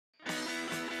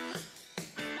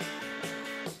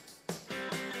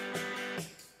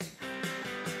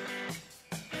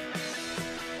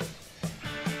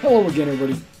Hello again,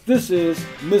 everybody. This is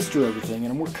Mr. Everything,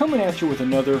 and we're coming at you with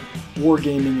another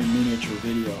Wargaming and miniature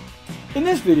video. In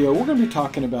this video, we're going to be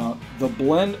talking about the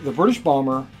British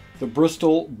bomber, the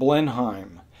Bristol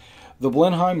Blenheim, the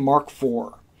Blenheim Mark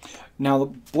IV. Now,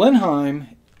 the Blenheim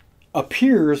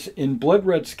appears in Blood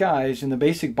Red Skies in the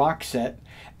basic box set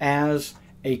as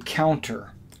a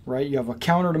counter, right? You have a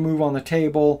counter to move on the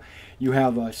table, you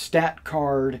have a stat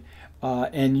card,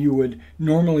 and you would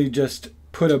normally just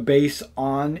put a base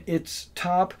on its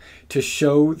top to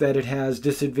show that it has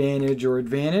disadvantage or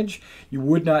advantage. You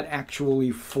would not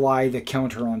actually fly the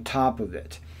counter on top of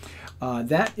it.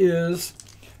 That is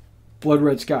Blood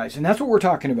Red Skies, and that's what we're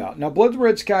talking about. Now, Blood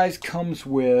Red Skies comes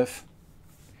with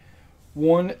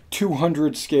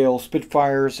 1/200 scale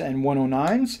Spitfires and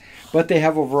 109s, but they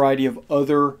have a variety of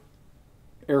other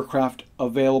aircraft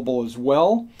available as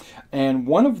well, and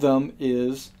one of them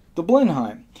is the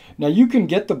Blenheim. Now, you can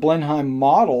get the Blenheim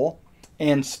model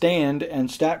and stand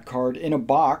and stat card in a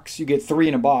box. You get 3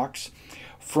 in a box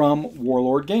from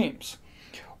Warlord Games.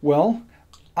 Well,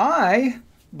 I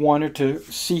wanted to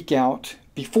seek out,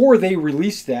 before they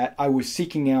released that, I was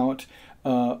seeking out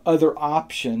other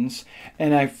options,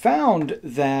 and I found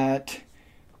that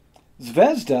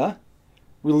Zvezda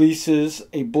releases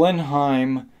a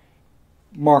Blenheim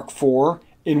Mark IV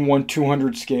in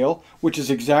 1/200 scale, which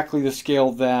is exactly the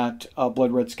scale that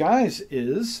Blood Red Skies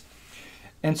is.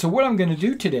 And so what I'm going to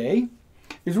do today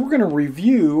is we're going to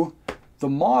review the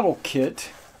model kit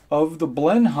of the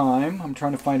Blenheim. I'm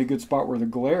trying to find a good spot where the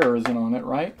glare isn't on it,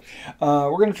 right?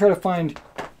 We're going to try to find,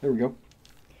 there we go.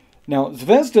 Now,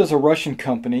 Zvezda is a Russian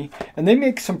company, and they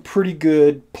make some pretty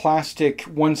good plastic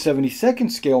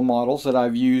 1/72nd scale models that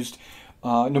I've used,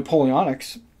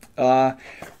 Napoleonics. But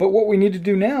what we need to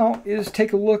do now is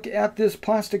take a look at this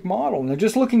plastic model. Now,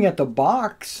 just looking at the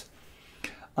box,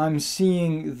 I'm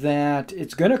seeing that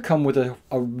it's going to come with a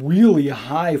really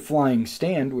high flying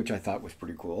stand, which I thought was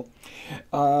pretty cool.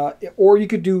 Or you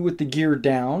could do with the gear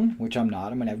down, which I'm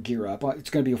not. I'm going to have gear up.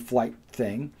 It's going to be a flight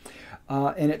thing.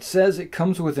 And it says it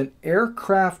comes with an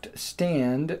aircraft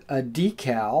stand, a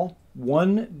decal,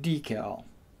 one decal.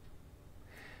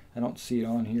 I don't see it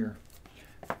on here.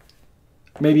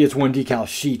 Maybe it's one decal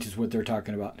sheet is what they're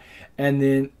talking about. And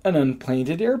then an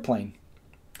unpainted airplane.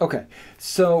 Okay,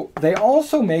 so they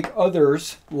also make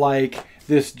others like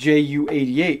this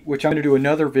JU-88, which I'm going to do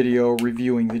another video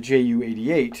reviewing the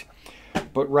JU-88.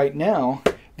 But right now,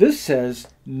 this says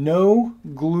no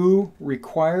glue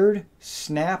required,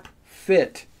 snap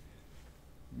fit.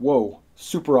 Whoa,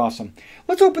 super awesome.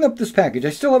 Let's open up this package.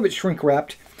 I still have it shrink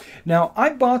wrapped. Now, I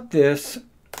bought this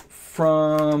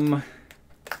from,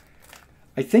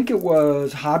 I think it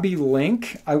was Hobby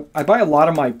Link. I buy a lot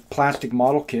of my plastic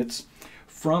model kits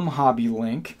from Hobby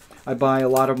Link. I buy a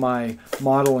lot of my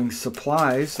modeling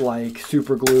supplies like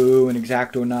super glue and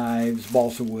X-Acto knives,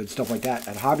 balsa wood, stuff like that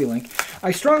at Hobby Link.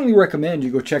 I strongly recommend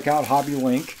you go check out Hobby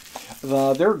Link.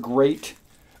 They're a great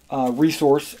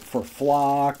resource for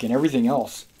flock and everything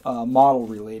else model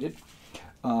related.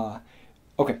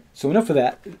 Okay, so enough of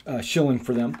that shilling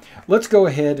for them. Let's go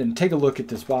ahead and take a look at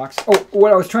this box. Oh,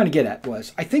 what I was trying to get at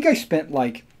was, I think I spent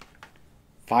like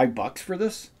 $5 for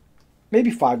this.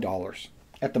 Maybe $5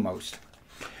 at the most.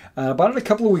 I bought it a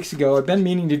couple of weeks ago. I've been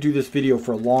meaning to do this video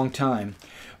for a long time,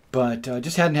 but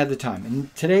just hadn't had the time.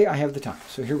 And today I have the time,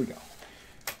 so here we go.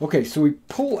 Okay, so we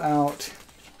pull out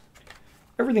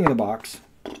everything in the box,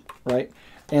 right?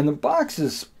 And the box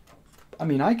is, I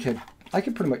mean, I could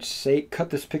pretty much say,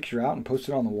 cut this picture out and post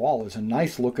it on the wall. It's a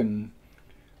nice looking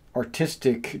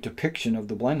artistic depiction of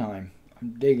the Blenheim.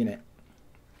 I'm digging it.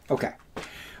 Okay,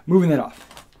 moving that off.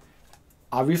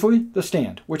 Obviously, the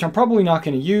stand, which I'm probably not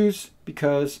going to use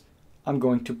because I'm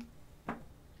going to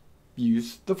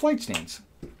use the flight stands.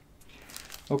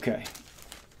 Okay,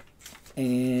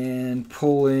 and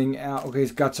pulling out, okay,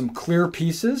 it's got some clear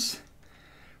pieces,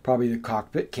 probably the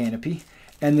cockpit canopy.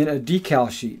 And then a decal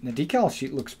sheet. And the decal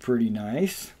sheet looks pretty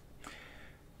nice.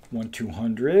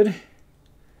 1/200.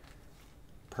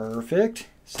 Perfect.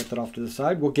 Set that off to the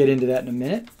side. We'll get into that in a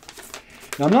minute.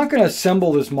 Now, I'm not going to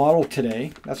assemble this model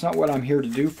today. That's not what I'm here to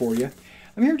do for you.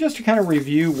 I'm here just to kind of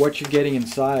review what you're getting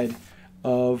inside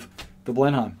of the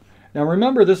Blenheim. Now,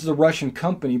 remember, this is a Russian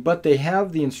company, but they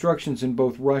have the instructions in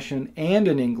both Russian and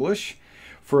in English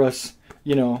for us,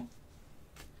 you know,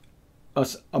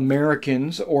 us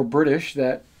Americans or British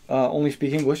that only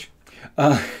speak English.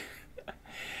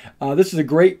 This is a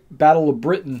great Battle of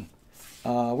Britain.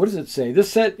 What does it say?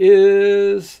 This set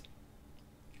is,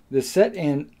 the set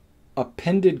and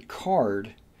appended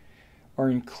card are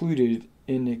included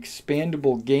in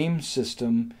expandable game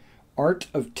system Art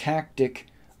of Tactic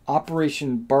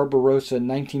Operation Barbarossa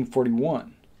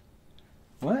 1941.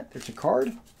 What? There's a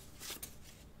card?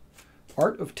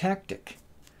 Art of Tactic.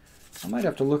 I might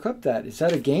have to look up that. Is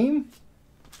that a game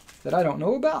that I don't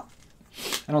know about?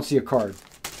 I don't see a card.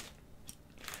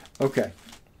 Okay.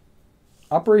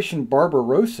 Operation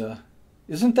Barbarossa.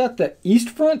 Isn't that the East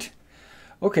Front?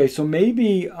 Okay, so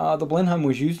maybe the Blenheim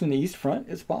was used in the East Front.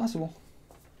 It's possible.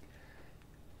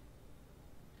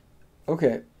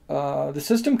 Okay. The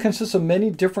system consists of many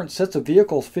different sets of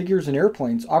vehicles, figures, and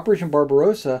airplanes. Operation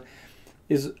Barbarossa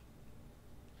is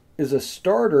a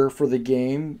starter for the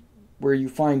game where you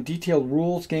find detailed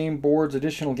rules, game boards,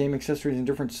 additional game accessories, and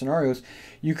different scenarios.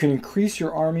 You can increase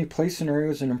your army, play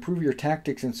scenarios, and improve your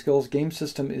tactics and skills. Game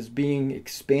system is being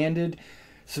expanded.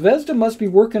 Zvezda must be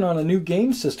working on a new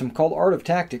game system called Art of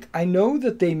Tactic. I know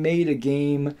that they made a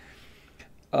game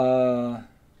back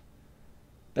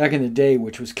in the day,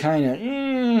 which was kind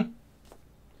of...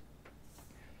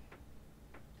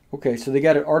 Okay, so they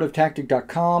got it at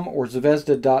artoftactic.com or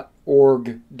zvezda.org.ru.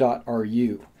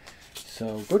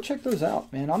 So go check those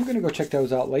out, man. I'm going to go check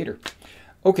those out later.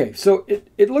 Okay, so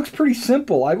it looks pretty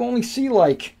simple. I've only seen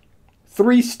like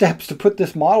 3 steps to put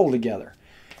this model together.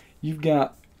 You've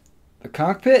got the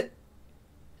cockpit,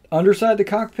 underside the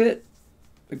cockpit,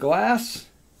 the glass,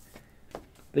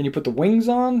 then you put the wings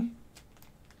on,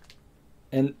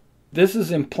 and this is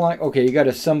implying, okay, you got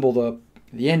to assemble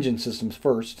the engine systems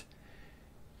first,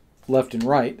 left and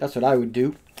right. That's what I would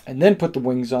do. And then put the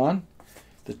wings on,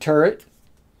 the turret,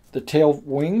 the tail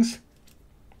wings,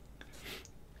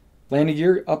 landing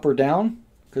gear up or down,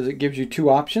 because it gives you 2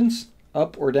 options,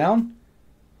 up or down,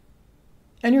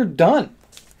 and you're done.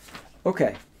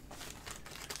 Okay.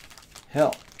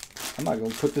 Hell, I'm not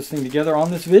going to put this thing together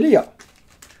on this video.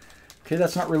 Okay,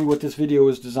 that's not really what this video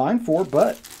is designed for,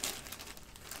 but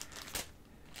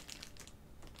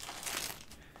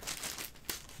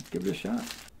let's give it a shot.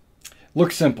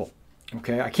 Looks simple.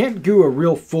 Okay, I can't do a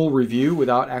real full review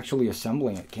without actually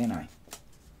assembling it, can I?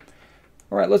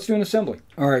 All right, let's do an assembly.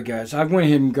 All right, guys, I went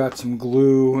ahead and got some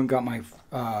glue and got my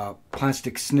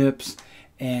plastic snips.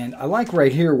 And I like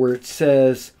right here where it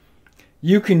says,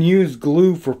 you can use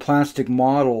glue for plastic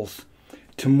models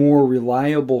to more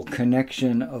reliable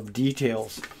connection of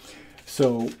details.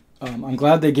 So I'm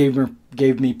glad they gave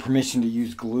me permission to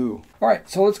use glue. All right,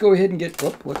 so let's go ahead and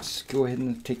let's go ahead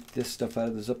and take this stuff out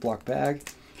of the Ziploc bag.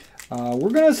 We're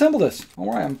going to assemble this.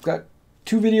 All right, I've got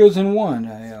 2 videos in one,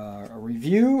 a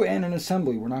review and an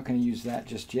assembly. We're not going to use that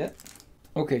just yet.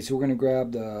 Okay, so we're going to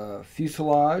grab the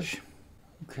fuselage.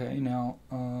 Okay, now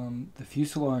the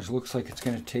fuselage looks like it's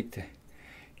going to take the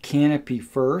canopy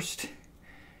first.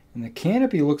 And the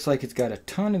canopy looks like it's got a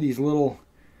ton of these little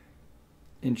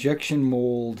injection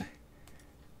mold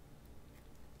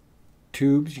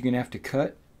tubes you're going to have to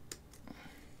cut.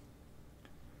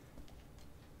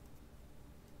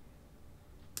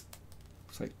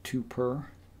 Looks like 2 per.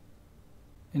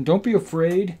 And don't be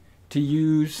afraid to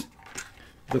use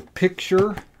the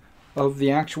picture of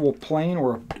the actual plane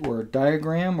or a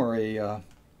diagram or an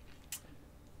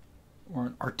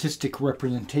artistic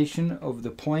representation of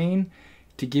the plane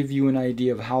to give you an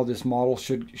idea of how this model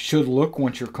should look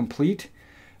once you're complete.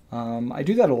 I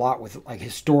do that a lot with like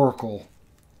historical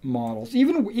models.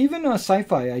 Even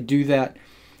sci-fi, I do that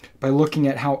by looking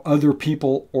at how other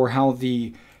people or how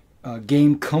the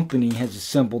game company has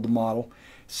assembled the model.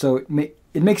 So it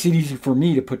makes it easy for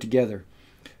me to put together.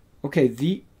 Okay,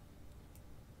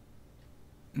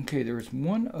 there's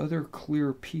one other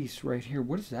clear piece right here.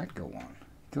 What does that go on?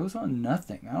 It goes on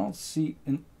nothing. I don't see...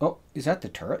 Oh, is that the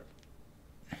turret?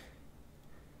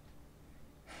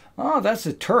 Oh, that's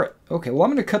the turret. Okay, well, I'm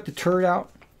going to cut the turret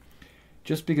out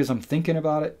just because I'm thinking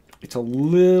about it. It's a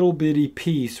little bitty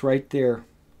piece right there.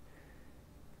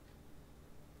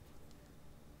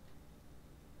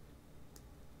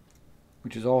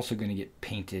 Which is also going to get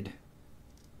painted.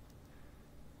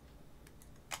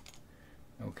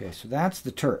 Okay, so that's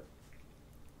the turret.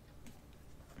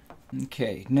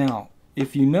 Okay, now,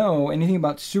 if you know anything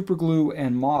about superglue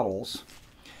and models,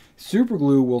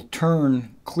 superglue will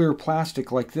turn clear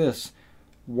plastic like this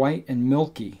white and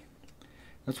milky.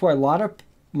 That's why a lot of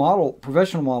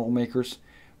professional model makers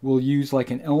will use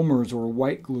like an Elmer's or a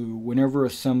white glue whenever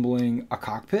assembling a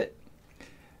cockpit.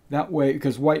 That way,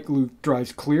 because white glue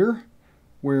dries clear,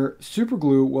 where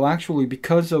superglue will actually,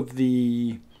 because of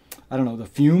the, the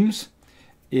fumes,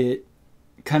 it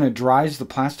kind of dries the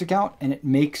plastic out and it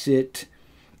makes it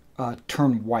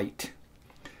turn white.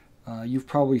 You've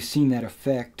probably seen that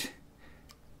effect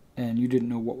and you didn't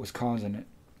know what was causing it.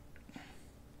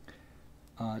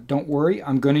 Don't worry,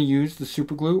 I'm going to use the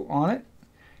super glue on it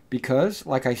because,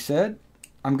 like I said,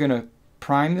 I'm going to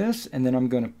prime this and then I'm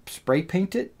going to spray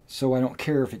paint it so I don't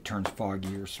care if it turns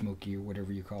foggy or smoky or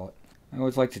whatever you call it. I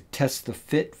always like to test the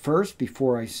fit first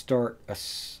before I start a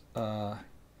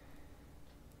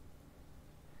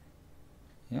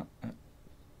yep, that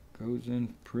goes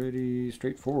in pretty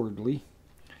straightforwardly.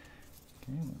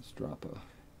 Okay, let's drop a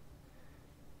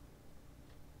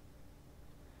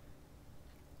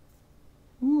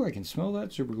ooh, I can smell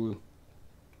that super glue.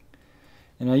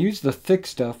 And I use the thick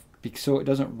stuff so it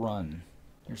doesn't run.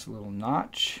 There's a little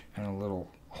notch and a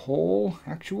little hole,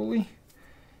 actually.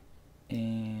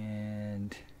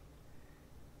 And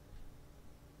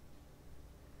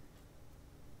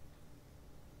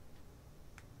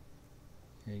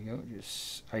there you go.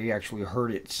 Just I actually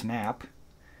heard it snap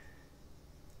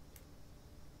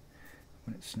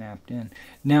when it snapped in.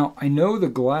 Now, I know the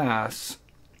glass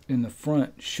in the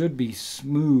front should be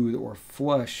smooth or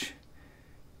flush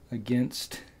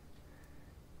against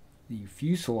the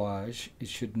fuselage. It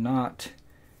should not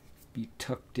be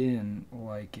tucked in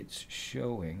like it's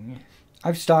showing.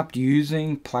 I've stopped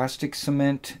using plastic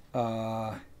cement,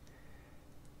 I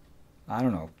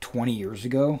don't know, 20 years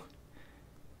ago.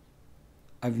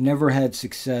 I've never had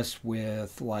success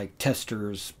with like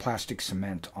Testors plastic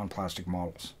cement on plastic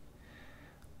models.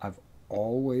 I've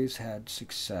always had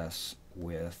success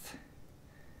with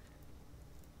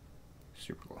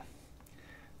super glue.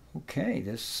 Okay,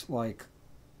 this like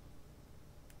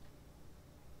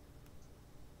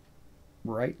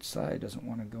right side doesn't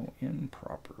want to go in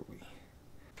properly.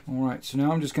 All right, so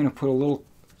now I'm just going to put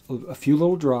a few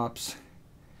little drops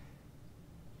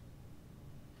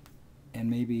and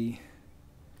maybe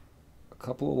a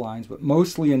couple of lines, but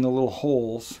mostly in the little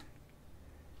holes.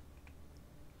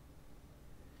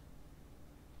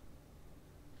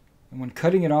 And when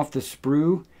cutting it off the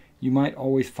sprue, you might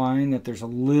always find that there's a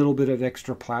little bit of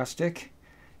extra plastic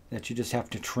that you just have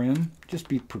to trim. Just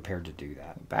be prepared to do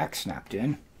that. Back snapped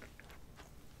in.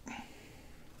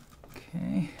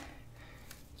 Okay,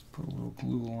 let's put a little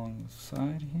glue along the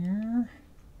side here.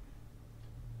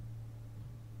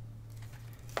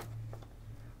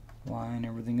 Line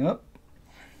everything up.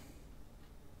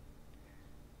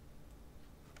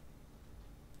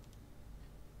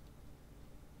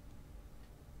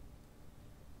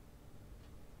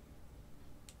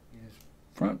 This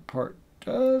front part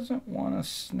doesn't want to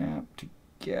snap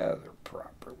together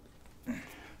properly. Okay,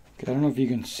 I don't know if you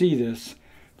can see this,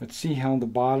 but see how the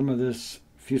bottom of this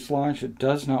fuselage, it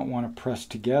does not want to press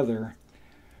together.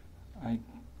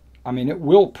 I mean, it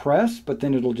will press, but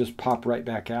then it'll just pop right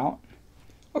back out.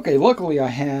 Okay, luckily I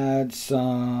had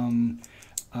some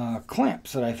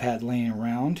clamps that I've had laying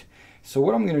around. So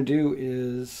what I'm going to do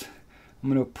is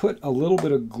I'm going to put a little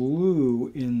bit of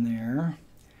glue in there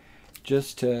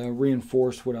just to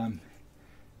reinforce what I'm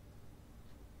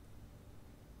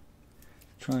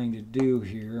trying to do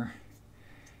here.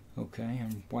 Okay,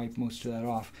 and wipe most of that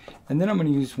off. And then I'm going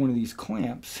to use one of these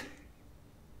clamps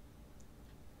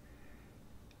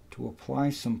to apply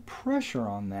some pressure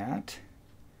on that.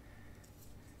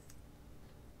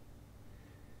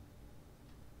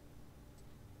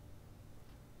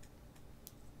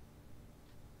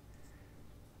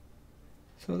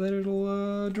 So that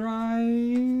it'll dry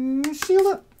sealed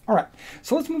up. All right,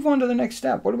 so let's move on to the next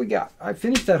step. What do we got? I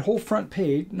finished that whole front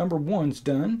page. Number 1's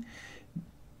done.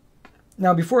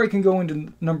 Now, before I can go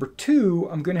into number 2,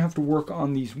 I'm going to have to work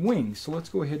on these wings. So let's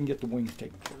go ahead and get the wings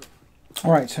taken care of.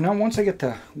 All right, so now once I get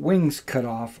the wings cut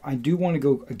off, I do want to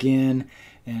go again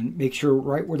and make sure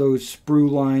right where those sprue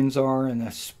lines are and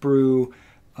the sprue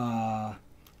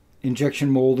injection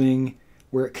molding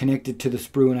where it connected to the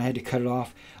sprue and I had to cut it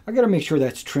off. I got to make sure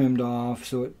that's trimmed off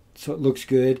so it looks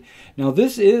good. Now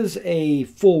this is a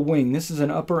full wing. This is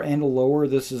an upper and a lower.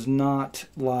 This is not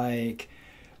like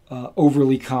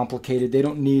overly complicated. They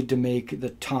don't need to make the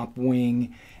top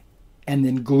wing and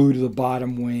then glue to the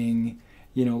bottom wing,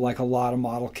 you know, like a lot of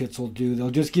model kits will do.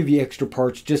 They'll just give you extra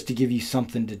parts just to give you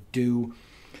something to do.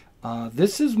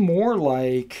 This is more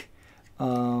like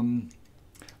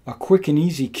a quick and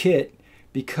easy kit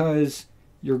because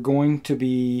you're going to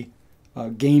be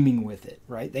gaming with it,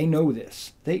 right? They know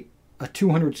this. A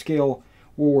 200 scale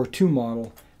World War II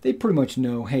model, they pretty much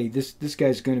know, hey, this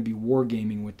guy's going to be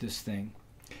wargaming with this thing.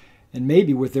 And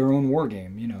maybe with their own war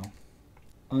game, you know.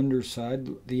 Underside,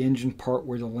 the engine part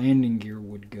where the landing gear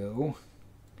would go,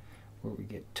 where we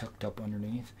get tucked up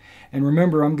underneath. And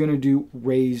remember, I'm going to do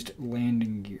raised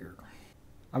landing gear.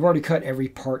 I've already cut every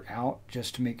part out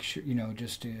just to make sure, you know,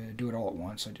 just to do it all at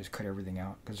once. I just cut everything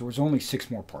out because there was only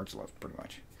 6 more parts left, pretty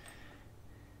much.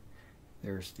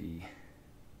 There's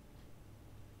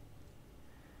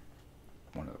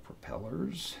one of the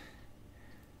propellers.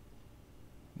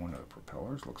 One of the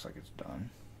propellers looks like it's done.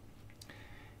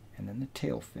 And then the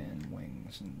tail fin,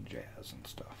 wings, and jazz and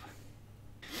stuff.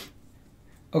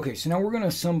 Okay, so now we're going to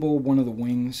assemble one of the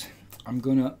wings. I'm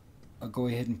going to go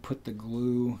ahead and put the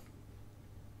glue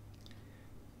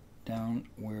down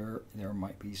where there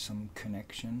might be some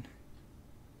connection.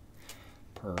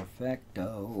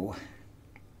 Perfecto.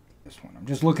 This one. I'm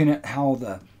just looking at how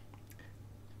the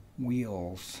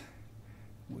wheels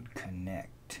would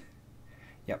connect.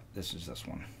 Yep, this is this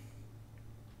one.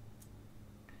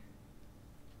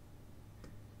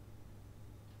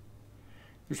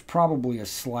 There's probably a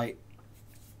slight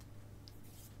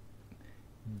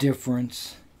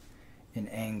difference in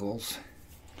angles.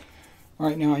 All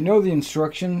right, now I know the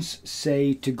instructions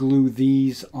say to glue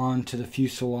these onto the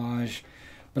fuselage,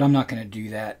 but I'm not going to do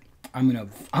that. I'm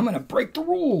gonna break the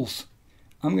rules.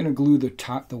 I'm gonna glue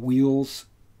the wheels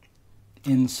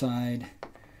inside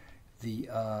the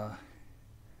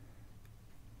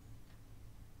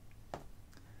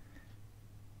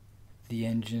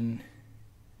engine.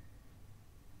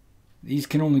 These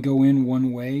can only go in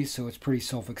one way, so it's pretty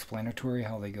self-explanatory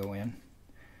how they go in.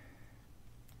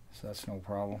 So that's no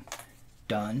problem.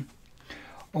 Done.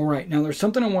 All right, now there's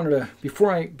something I wanted to,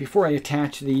 before I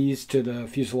attach these to the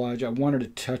fuselage, I wanted to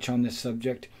touch on this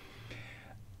subject.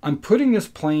 I'm putting this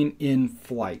plane in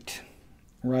flight,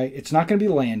 right? It's not going to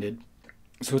be landed,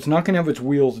 so it's not going to have its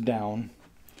wheels down.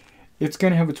 It's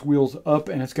going to have its wheels up,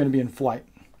 and it's going to be in flight.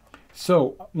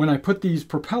 So when I put these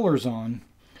propellers on,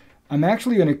 I'm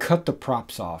actually going to cut the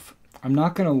props off. I'm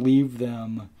not going to leave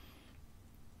them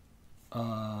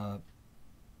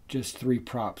just 3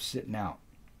 props sitting out.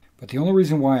 But the only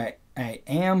reason why I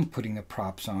am putting the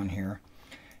props on here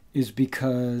is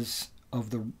because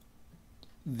of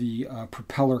the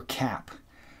propeller cap.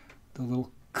 The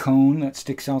little cone that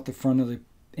sticks out the front of the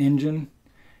engine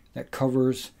that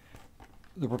covers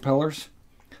the propellers.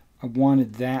 I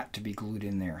wanted that to be glued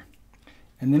in there.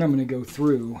 And then I'm going to go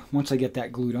through, once I get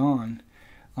that glued on,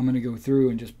 I'm going to go through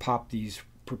and just pop these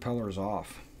propellers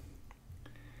off.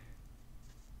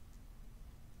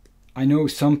 I know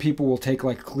some people will take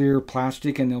like clear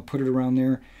plastic and they'll put it around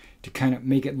there to kind of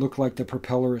make it look like the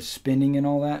propeller is spinning and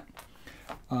all that.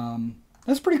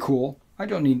 That's pretty cool. I'm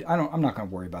not going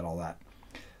to worry about all that.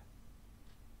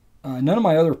 None of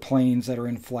my other planes that are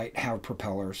in flight have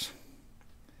propellers.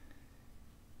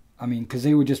 I mean, because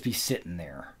they would just be sitting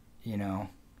there, you know.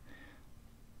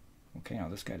 Okay, now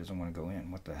this guy doesn't want to go in.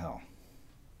 What the hell?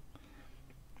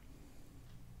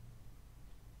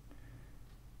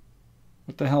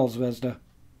 What the hell, Zvezda?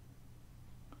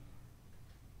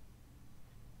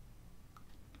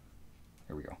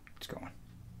 There we go. It's going.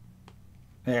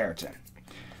 There, it's in.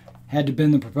 Had to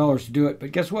bend the propellers to do it,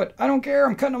 but guess what? I don't care.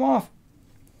 I'm cutting them off.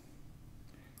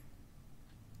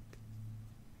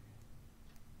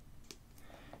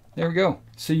 There we go.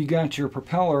 So you got your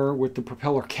propeller with the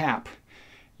propeller cap,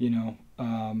 you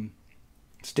know,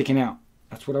 sticking out.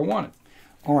 That's what I wanted.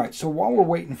 All right, so while we're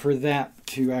waiting for that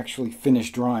to actually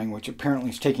finish drying, which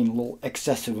apparently is taking a little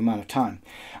excessive amount of time,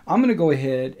 I'm going to go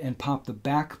ahead and pop the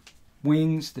back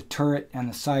wings, the turret, and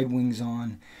the side wings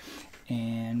on,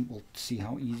 and we'll see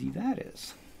how easy that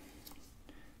is.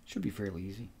 Should be fairly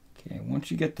easy. Okay, once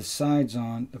you get the sides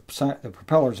on, the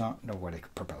propellers on, no, what are they,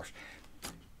 propellers?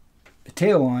 The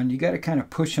tail on, you got to kind of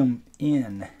push them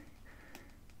in.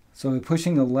 So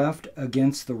pushing the left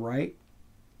against the right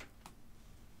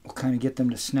will kind of get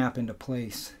them to snap into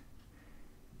place.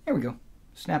 There we go.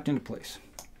 Snapped into place.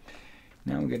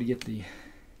 Now we've got to get the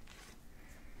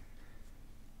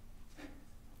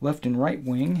left and right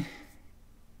wing.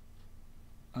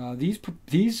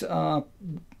 These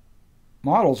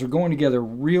models are going together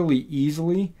really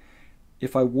easily.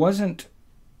 If I wasn't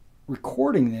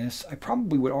recording this, I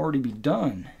probably would already be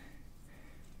done.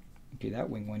 Okay,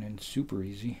 that wing went in super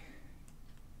easy.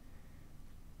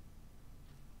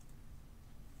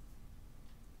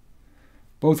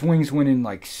 Both wings went in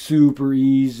like super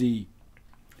easy.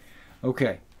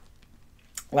 Okay.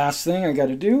 Last thing I got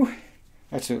to do.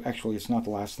 Actually, it's not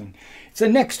the last thing. It's the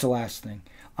next to last thing.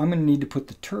 I'm going to need to put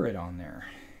the turret on there.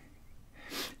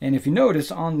 And if you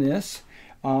notice on this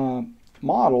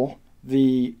model,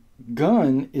 the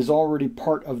gun is already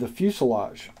part of the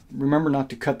fuselage. Remember not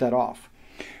to cut that off.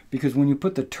 Because when you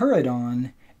put the turret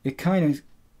on, it kind of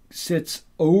sits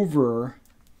over.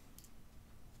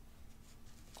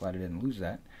 Glad I didn't lose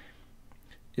that.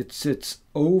 It sits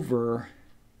over.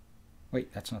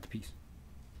 Wait, that's not the piece.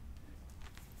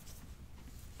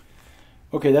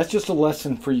 Okay, that's just a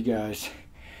lesson for you guys.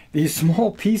 These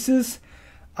small pieces,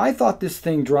 I thought this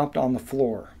thing dropped on the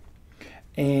floor.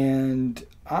 And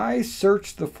I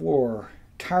searched the floor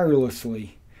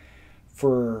tirelessly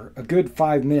for a good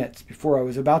 5 minutes before I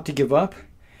was about to give up.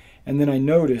 and then I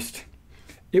noticed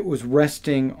it was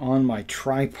resting on my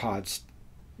tripod's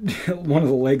one of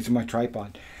the legs of my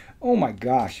tripod. Oh my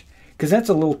gosh, because that's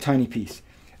a little tiny piece.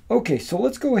 Okay, so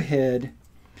let's go ahead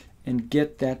and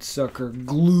get that sucker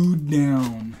glued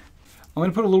down. I'm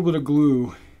going to put a little bit of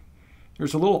glue.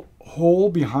 There's a little hole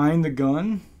behind the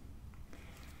gun,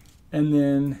 and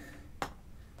then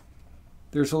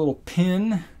there's a little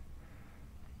pin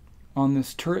on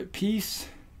this turret piece,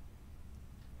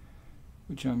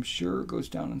 which I'm sure goes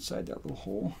down inside that little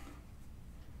hole.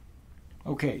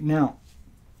 Okay, now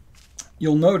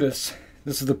you'll notice,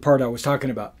 this is the part I was talking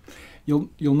about. You'll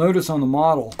notice on the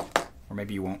model, or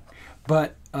maybe you won't,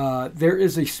 but there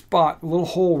is a spot, a little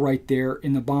hole right there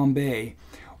in the bomb bay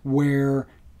where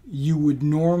you would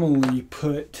normally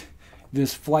put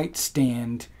this flight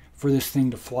stand for this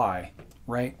thing to fly,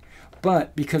 right?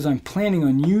 But because I'm planning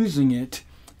on using it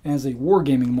as a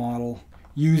wargaming model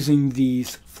using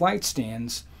these flight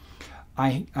stands,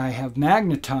 I have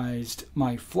magnetized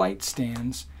my flight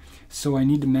stands, so I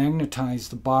need to magnetize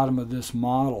the bottom of this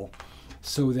model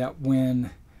so that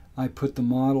when I put the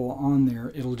model on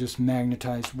there, it'll just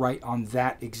magnetize right on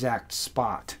that exact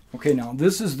spot. Okay, now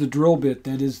this is the drill bit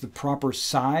that is the proper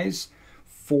size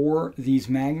for these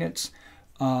magnets.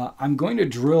 I'm going to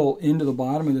drill into the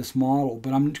bottom of this model,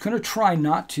 but I'm going to try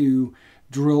not to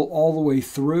drill all the way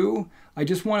through. I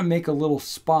just want to make a little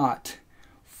spot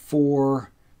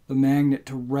for the magnet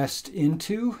to rest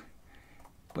into,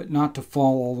 but not to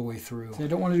fall all the way through. I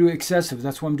don't want to do excessive.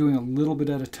 That's why I'm doing a little bit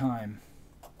at a time.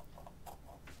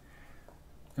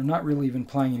 I'm not really even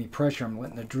applying any pressure. I'm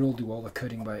letting the drill do all the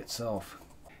cutting by itself.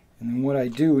 And then what I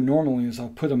do normally is I'll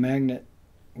put a magnet,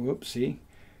 whoopsie,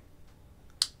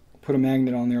 put a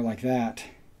magnet on there like that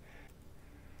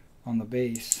on the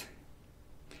base,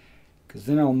 because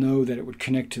then I'll know that it would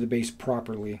connect to the base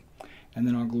properly, and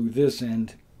then I'll glue this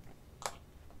end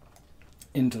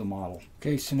into the model.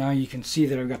 Okay, so now you can see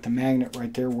that I've got the magnet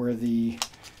right there where the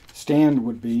stand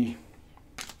would be.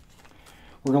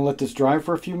 We're going to let this dry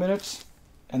for a few minutes,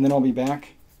 and then I'll be back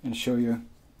and show you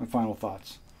my final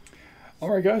thoughts.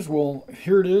 Alright guys, well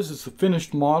here it is. It's a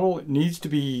finished model. It needs to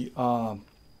be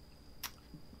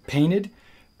painted,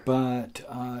 but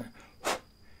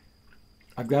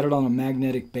I've got it on a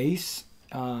magnetic base,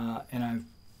 and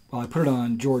I put it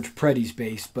on George Preddy's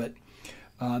base, but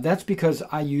that's because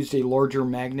I used a larger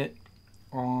magnet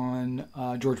on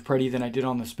George Preddy than I did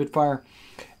on the Spitfire,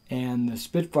 and the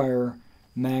Spitfire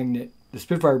magnet, the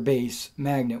Spitfire base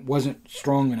magnet wasn't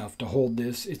strong enough to hold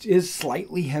this. It is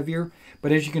slightly heavier,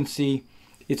 but as you can see,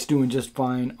 it's doing just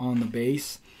fine on the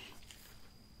base.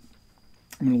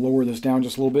 I'm going to lower this down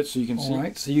just a little bit so you can see. All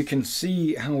right, so you can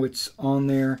see how it's on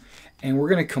there, and we're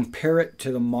going to compare it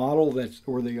to the model that's,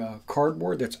 or the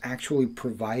cardboard that's actually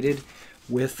provided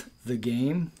with the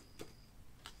game.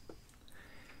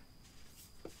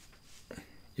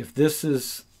 If this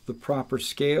is the proper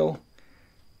scale,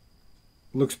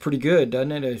 looks pretty good,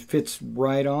 doesn't it? It fits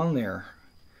right on there,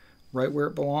 right where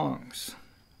it belongs,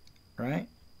 right?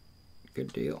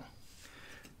 Good deal.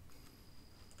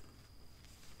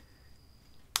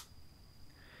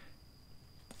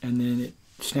 And then it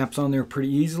snaps on there pretty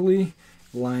easily.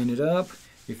 Line it up.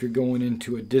 If you're going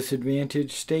into a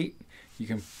disadvantaged state, you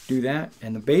can do that.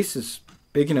 And the base is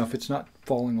big enough, it's not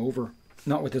falling over.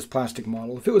 Not with this plastic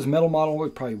model. If it was a metal model,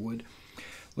 it probably would.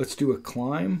 Let's do a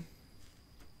climb.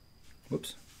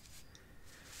 Whoops.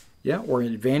 Yeah, we're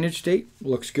in advantage state.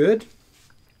 Looks good.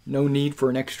 No need for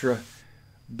an extra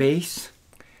base.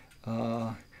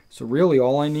 So really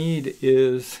all I need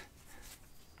is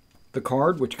the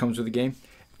card, which comes with the game.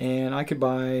 And I could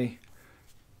buy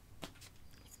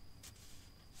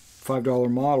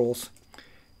 $5 models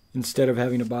instead of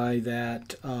having to buy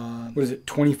that, what is it,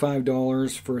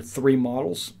 $25 for 3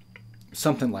 models?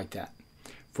 Something like that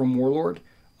from Warlord.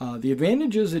 The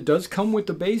advantage is it does come with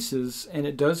the bases, and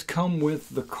it does come with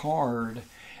the card,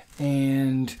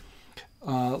 and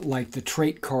like the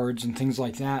trait cards and things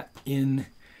like that in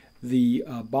the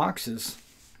boxes.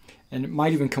 And it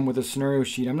might even come with a scenario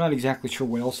sheet. I'm not exactly sure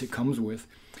what else it comes with.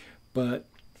 But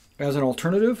as an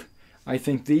alternative, I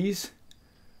think these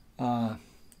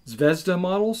Zvezda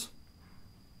models,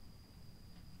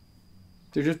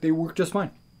 they work just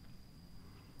fine.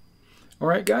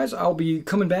 Alright guys, I'll be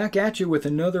coming back at you with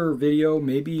another video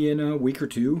maybe in a week or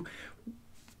two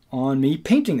on me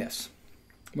painting this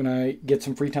when I get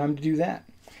some free time to do that.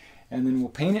 And then we'll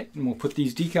paint it and we'll put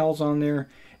these decals on there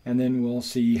and then we'll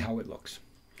see how it looks.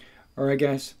 Alright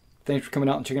guys, thanks for coming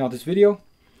out and checking out this video.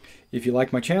 If you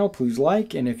like my channel, please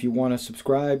like, and if you want to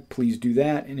subscribe, please do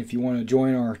that, and if you want to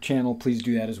join our channel, please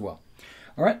do that as well.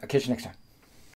 Alright, I'll catch you next time.